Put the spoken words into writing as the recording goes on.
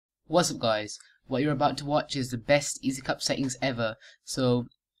What's up guys, what you're about to watch is the best EasyCap settings ever, so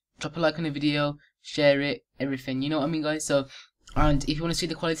drop a like on the video, share it, everything, you know what I mean guys. So, and if you want to see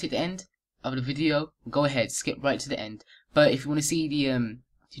the quality at the end of the video, go ahead, skip right to the end. But if you want to see the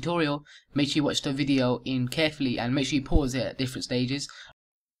tutorial, make sure you watch the video in carefully and make sure you pause it at different stages.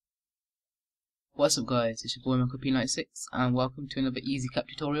 What's up guys, it's your boy michaelp and welcome to another EasyCap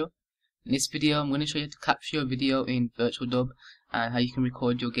tutorial. In this video I'm going to show you how to capture your video in VirtualDub and how you can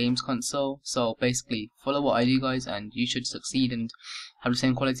record your games console. So basically follow what I do guys and you should succeed and have the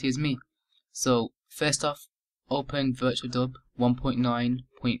same quality as me. So first off, open VirtualDub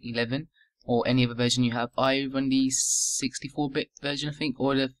 1.9.11 or any other version you have. I run the 64-bit version I think,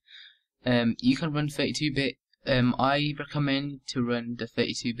 or the you can run 32-bit. I recommend to run the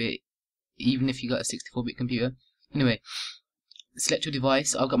 32-bit even if you got a 64-bit computer. Anyway, select your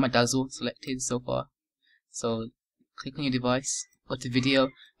device. I've got my Dazzle selected so far. So click on your device, go to video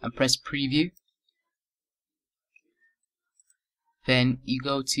and press preview. Then you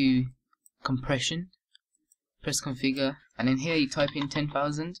go to compression, press configure, and in here you type in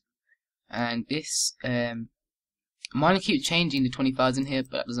 10,000. And this, mine keep changing to 20,000 here,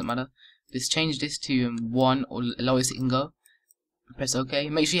 but that doesn't matter. Just change this to 1 or the lowest it can go. Press OK.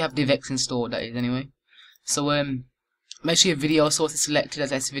 Make sure you have DivX installed, that is anyway. So make sure your video source is selected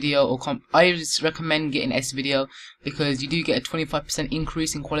as S-Video or I just recommend getting S-Video because you do get a 25%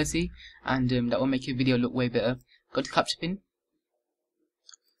 increase in quality and that will make your video look way better. Go to capture pin.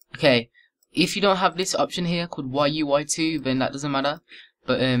 Okay, if you don't have this option here called YUY2, then that doesn't matter.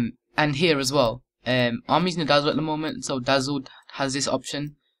 But and here as well. I'm using the Dazzle at the moment, so Dazzle has this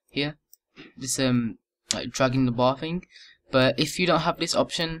option here, this like dragging the bar thing. But if you don't have this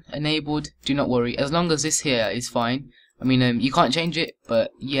option enabled, do not worry. As long as this here is fine. I mean, you can't change it,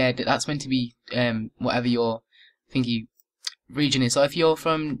 but yeah, that's meant to be whatever your thingy region is. So if you're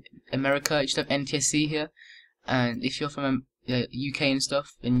from America, you should have NTSC here, and if you're from UK and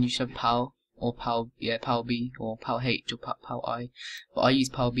stuff, then you should have PAL or PAL, PAL B or PAL H or PAL I. But I use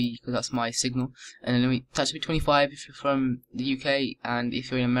PAL B because that's my signal. And then that should be 25 if you're from the UK, and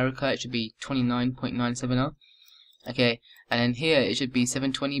if you're in America, it should be 29.970. Okay, and then here it should be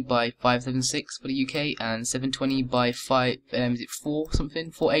 720 by 576 for the UK and 720 by 5 is it 4 something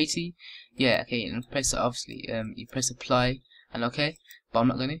 480? Yeah, okay, and press obviously you press apply and okay, but I'm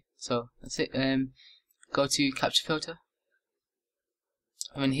not gonna. So that's it. Go to capture filter,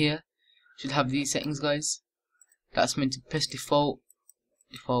 and then here should have these settings guys. That's meant to press default.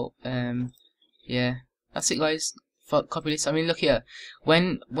 Yeah, that's it guys. Copy this. I mean, look here.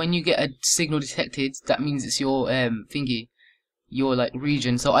 When you get a signal detected, that means it's your thingy, your like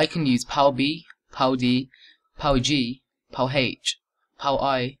region. So I can use PAL B, PAL D, PAL G, PAL H, PAL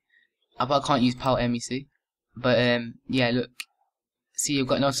I. But I can't use PAL M. You see. But yeah, look. See, I've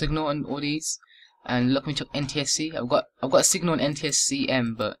got no signal on all these. And look, when you check NTSC, I've got a signal on NTSC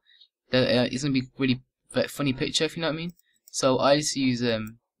M, but it's gonna be really funny picture if you know what I mean. So I just use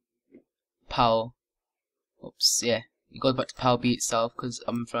PAL. Oops, yeah, it goes back to PAL B itself because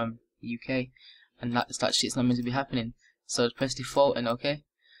I'm from the UK and that shit's not meant to be happening. So press default and OK.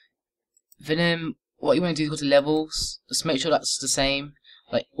 Then what you want to do is go to levels, just make sure that's the same,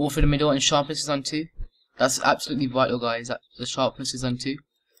 like all through the middle, and sharpness is on 2. That's absolutely vital guys, that the sharpness is on 2.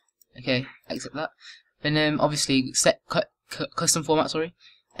 Okay, accept that. Then obviously set custom format, sorry,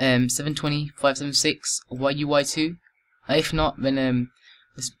 720 576 YUY2. If not, then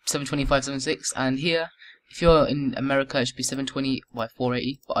 720 576, and here if you're in America, it should be 720 by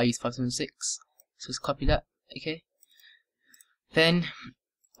 480, but I use 576. So let's copy that. Okay. Then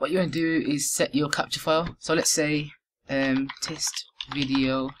what you want to do is set your capture file. So let's say test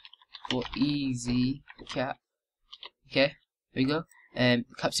video for EzCap. Okay, there we go.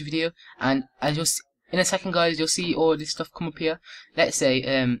 Capture video, and as you'll see, in a second, guys, you'll see all this stuff come up here. Let's say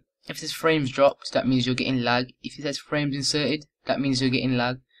if it says frames dropped, that means you're getting lag. If it says frames inserted, that means you're getting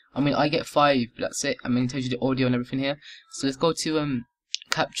lag. I mean, I get 5, but that's it. I mean, it tells you the audio and everything here. So let's go to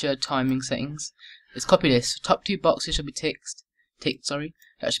capture timing settings. Let's copy this. Top 2 boxes should be ticked. Sorry,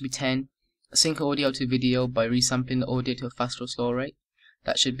 that should be 10. Sync audio to video by resampling the audio to a faster or slower rate.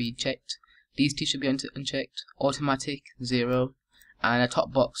 That should be checked. These 2 should be unchecked. Automatic 0, and a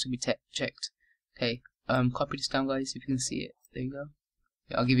top box should be checked. Okay, copy this down, guys, if you can see it. There you go.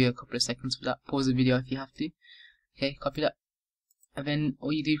 Yeah, I'll give you a couple of seconds for that. Pause the video if you have to. Okay, copy that. And then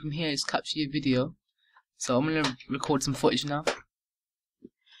all you do from here is capture your video. So I'm going to record some footage now.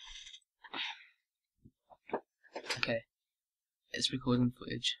 Okay, let's record some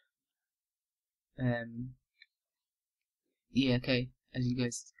footage. Yeah, okay, as you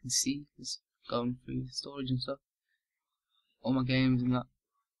guys can see, it's going through storage and stuff. All my games and that.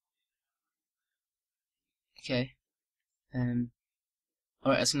 Okay. Alright,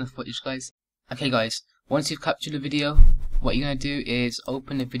 that's enough footage, guys. Okay, guys. Once you've captured the video, what you're gonna do is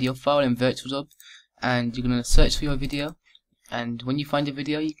open the video file in VirtualDub, and you're gonna search for your video. And when you find the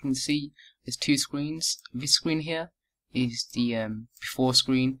video, you can see there's two screens. This screen here is the before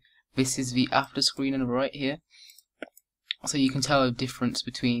screen. This is the after screen on the right here. So you can tell the difference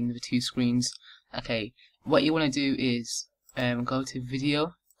between the two screens. Okay, what you want to do is go to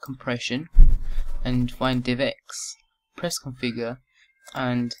Video Compression and find DivX. Press Configure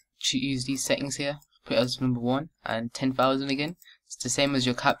and choose these settings here. Put it as number 1 and 10,000 again. It's the same as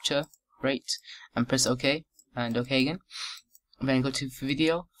your capture rate. And press OK and OK again. And then go to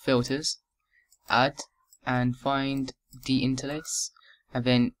Video Filters, Add, and find Deinterlace, and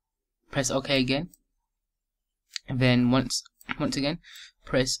then press OK again. And then once again,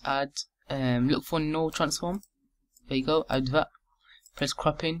 press Add. Look for No Transform. There you go. Add that. Press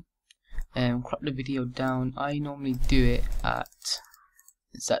Cropping. Crop the video down. I normally do it at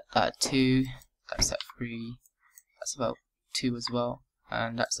at 2. That's at 3. That's about 2 as well,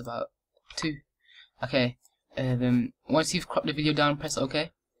 and that's about 2. Okay. Once you've cropped the video down, press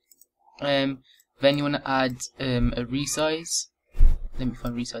OK. Then you want to add a resize. Let me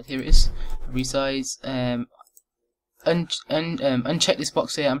find resize. Here it is. Resize. Uncheck this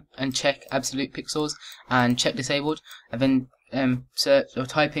box here and check absolute pixels and check disabled, and then search or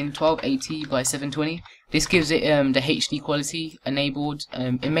type in 1280 by 720. This gives it the HD quality enabled.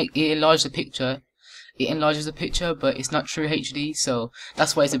 It enlarges the picture. It enlarges the picture, but it's not true HD, so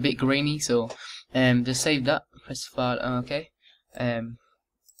that's why it's a bit grainy. So just save that. Press File. OK.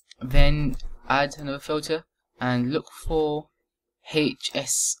 Then add another filter and look for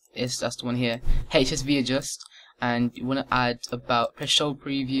HS. That's the one here. HSV adjust. And you want to add about, press show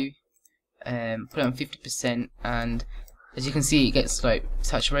preview, put it on 50%, and as you can see it gets like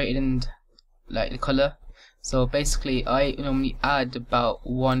saturated and like the color. So basically I normally add about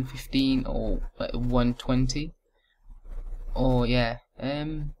 115 or like 120, or yeah,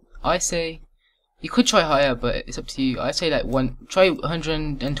 I say you could try higher, but it's up to you. I say like try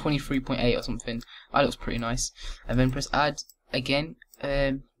 123.8 or something. That looks pretty nice. And then press Add again,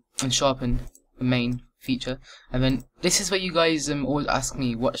 and sharpen the main feature. And then this is where you guys always ask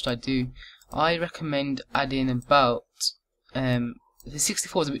me what should I do. I recommend adding about the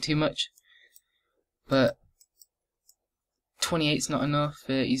 64 is a bit too much, but 28 is not enough,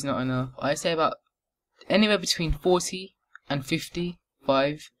 30 is not enough. I say about anywhere between 40 and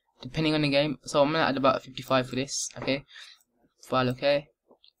 55 depending on the game. So I'm gonna add about 55 for this. Okay, File OK.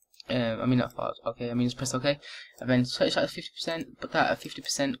 I mean not file. Okay, I mean just press OK, and then switch that to 50%. Put that at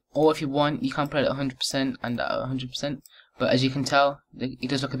 50%, or if you want, you can put it at 100% and at 100%. But as you can tell, it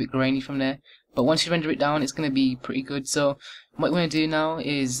does look a bit grainy from there. But once you render it down, it's gonna be pretty good. So what we're gonna do now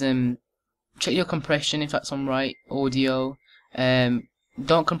is check your compression if that's on right. Audio.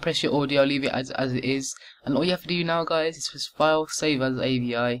 Don't compress your audio. Leave it as it is. And all you have to do now, guys, is just file, save as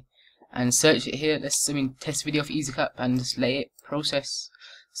AVI, and search it here. Let's test video for EasyCap and just let it process.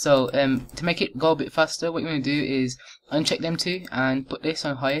 So to make it go a bit faster, what you're going to do is uncheck them two and put this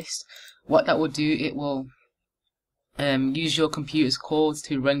on highest. What that will do, it will use your computer's cores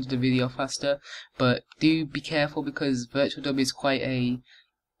to render the video faster. But do be careful, because VirtualDub is quite a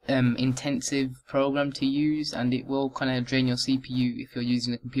intensive program to use, and it will kind of drain your CPU if you're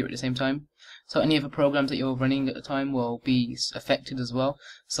using the computer at the same time. So any of the programs that you're running at the time will be affected as well.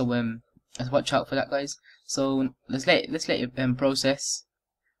 So let's watch out for that, guys. So let's let it process.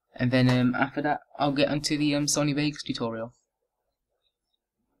 And then after that, I'll get onto the Sony Vegas tutorial.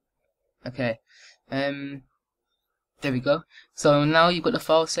 Okay, there we go. So now you've got the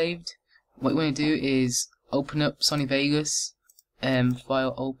file saved. What you want to do is open up Sony Vegas,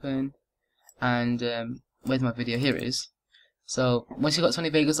 file open, and where's my video? Here it is. So once you've got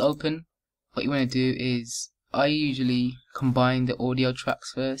Sony Vegas open, what you want to do is, I usually combine the audio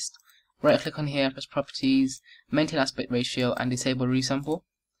tracks first. Right click on here, press Properties, Maintain Aspect Ratio, and Disable Resample.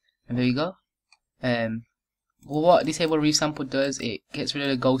 And there you go. Well, what Disable Resample does, it gets rid of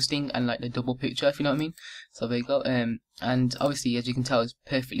the ghosting and like the double picture, if you know what I mean. So there you go. And obviously, as you can tell, it's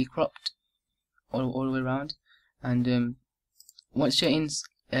perfectly cropped all the way around. And once you're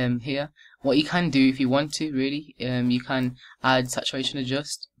in here, what you can do if you want to, really, you can add saturation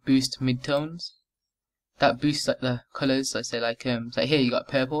adjust, boost midtones. That boosts like the colors. Let's say like here you got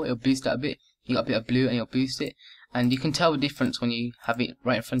purple, it'll boost that a bit. You got a bit of blue, and it'll boost it. And you can tell the difference when you have it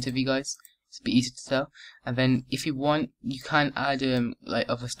right in front of you guys. It's a bit easy to tell. And then if you want, you can add like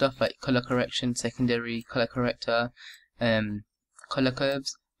other stuff like color correction, secondary color corrector, color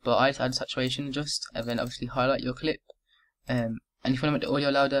curves. But I add saturation adjust, and then obviously highlight your clip. And if you want to make the audio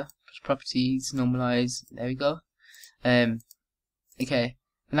louder, properties, normalize. There we go. Okay,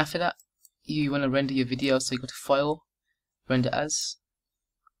 and after that, you want to render your video, so you go to File, Render As,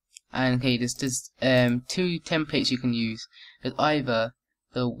 and okay, there's two templates you can use. There's either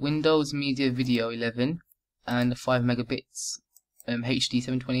the Windows Media Video 11 and the 5 megabits HD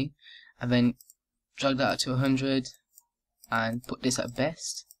 720, and then drag that out to 100 and put this at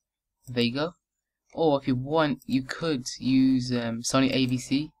best. There you go. Or if you want, you could use Sony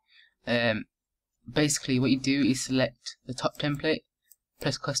AVC. Basically what you do is select the top template,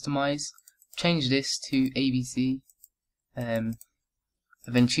 press customize, change this to AVC, and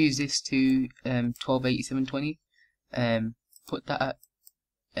then choose this to 1280 720, put that at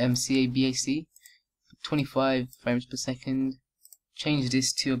CABAC 25 frames per second, change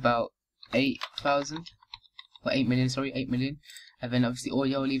this to about 8,000 or 8 million, sorry, 8 million, and then obviously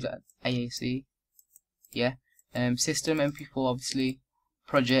audio, leave that at AAC. Yeah, system MP4, obviously,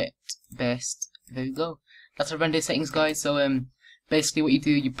 project, best. There we go. That's the render settings, guys. So basically what you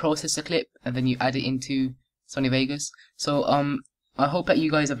do, you process the clip and then you add it into Sony Vegas. So I hope that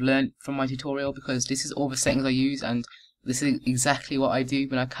you guys have learned from my tutorial, because this is all the settings I use, and this is exactly what I do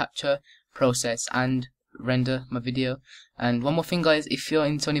when I capture, process and render my video. And one more thing, guys, if you're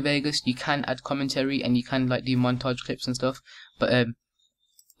in Sony Vegas, you can add commentary and you can like do montage clips and stuff, but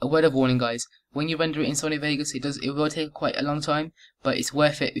a word of warning, guys, when you render it in Sony Vegas, it will take quite a long time, but it's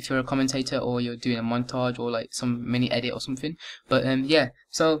worth it if you're a commentator or you're doing a montage or like some mini edit or something. But yeah,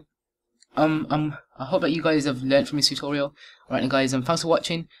 so I hope that you guys have learned from this tutorial. Alright guys, thanks for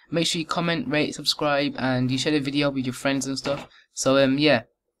watching. Make sure you comment, rate, subscribe, and you share the video with your friends and stuff. So yeah.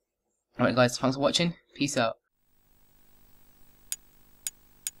 Alright guys, thanks for watching. Peace out.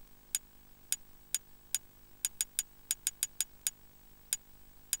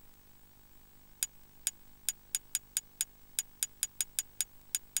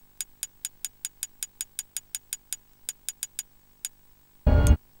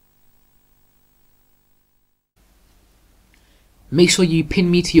 Make sure you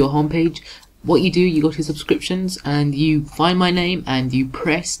pin me to your homepage. What you do, you go to subscriptions and you find my name and you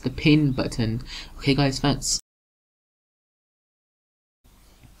press the pin button. Okay guys, thanks.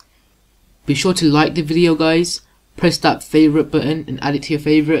 Be sure to like the video, guys. Press that favorite button and add it to your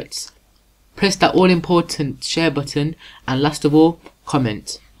favorites. Press that all important share button, and last of all,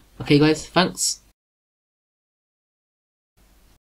 comment. Okay guys, thanks.